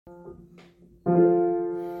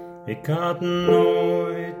Ik had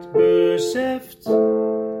nooit beseft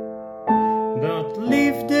dat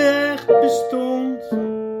liefde echt bestond,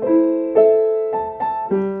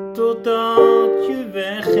 totdat je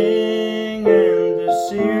wegging en de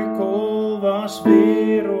cirkel was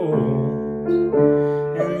weer rond.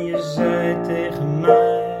 En je zei tegen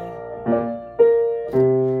mij,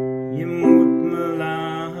 je moet me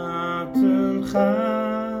laten gaan.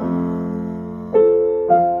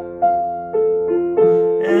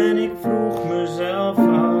 En ik vroeg mezelf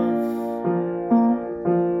af,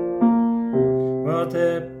 wat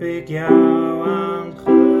heb ik jou aan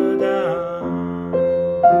gedaan?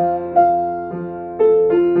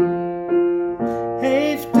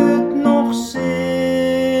 Heeft het nog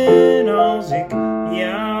zin als ik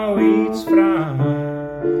jou iets vraag?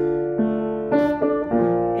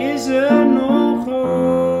 Is er nog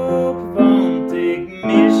hoop, want ik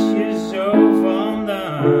mis je zo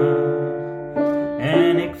vandaag.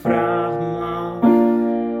 En ik vraag me af,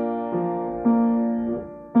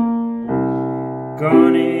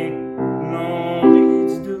 kan ik nog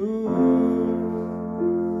iets doen?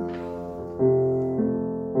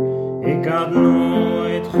 Ik had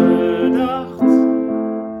nooit gedacht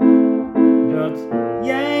dat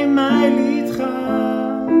jij mij liet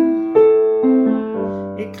gaan.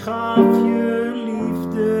 Ik gaf je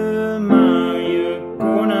liefde, maar je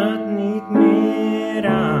kon het niet meer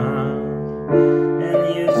aan.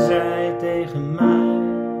 En je zei tegen mij,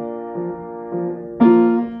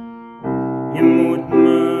 je moet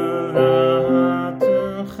me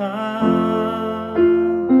laten gaan.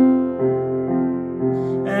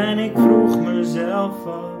 En ik vroeg mezelf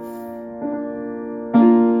af,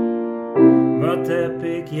 wat heb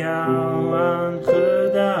ik jou aan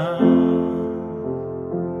gedaan?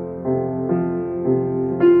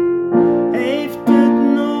 Heeft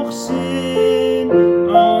het nog zin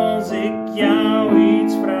als ik jou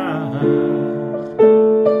iets vraag?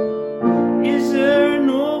 Is er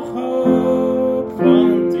nog hoop,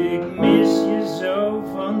 want ik mis je zo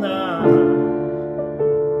vandaag.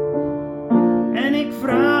 En ik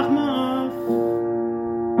vraag me af,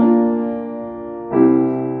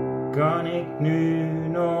 kan ik nu